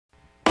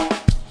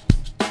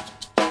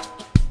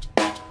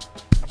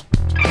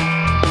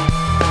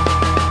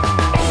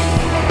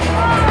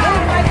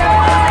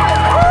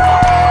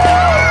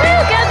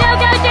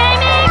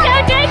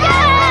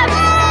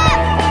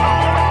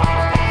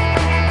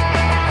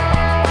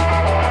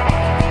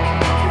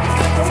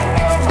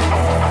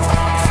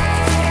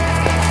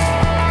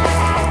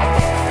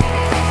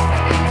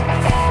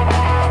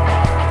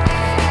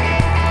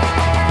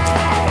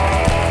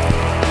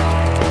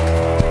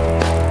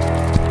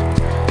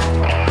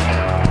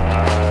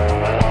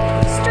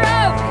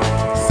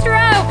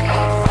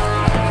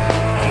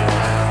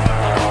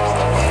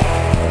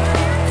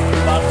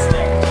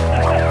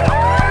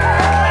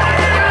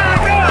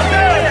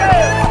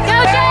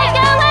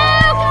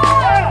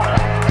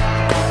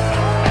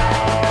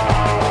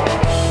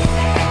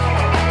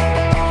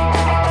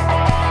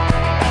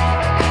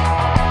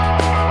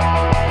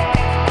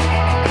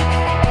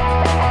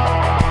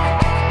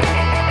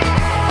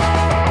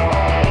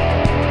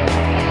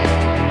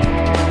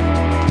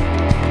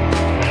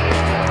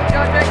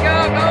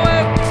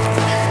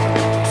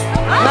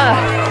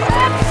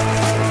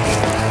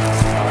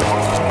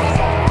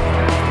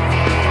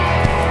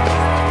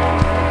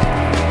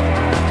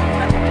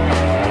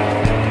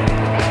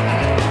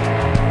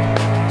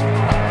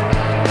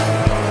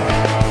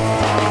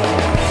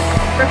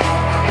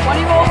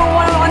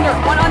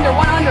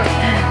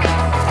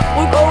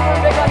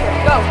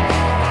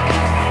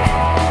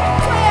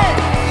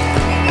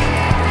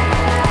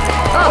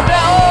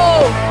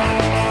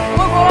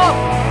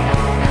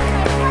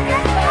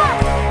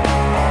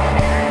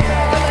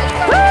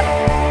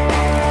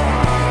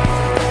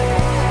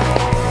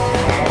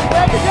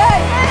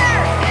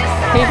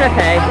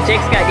Okay,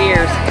 Jake's got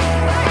ears.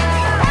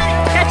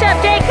 Catch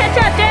up, Jake! Catch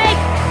up, Jake!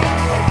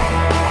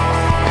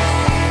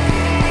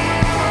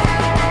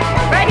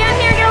 Right down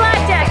here in your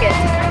life jacket.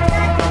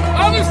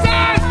 Other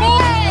side,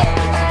 boy!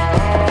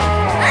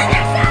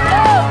 Other side!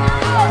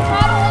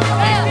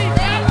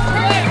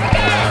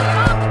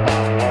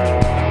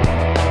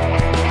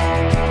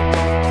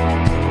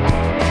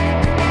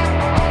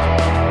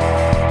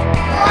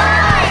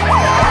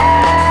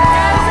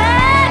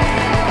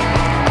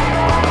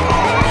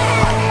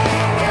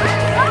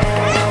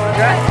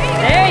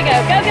 There you go.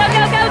 Go, go,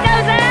 go, go, go,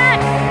 Zach!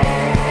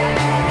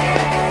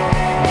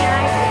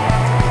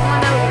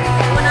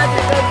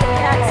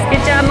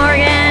 Good job,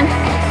 Morgan.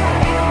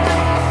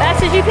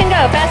 Fast as you can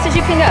go. Fast as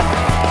you can go.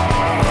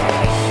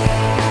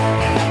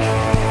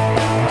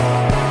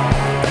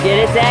 Get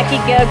it, Zachy.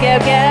 Go, go,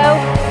 go.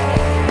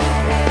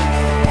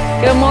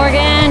 Go,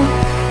 Morgan.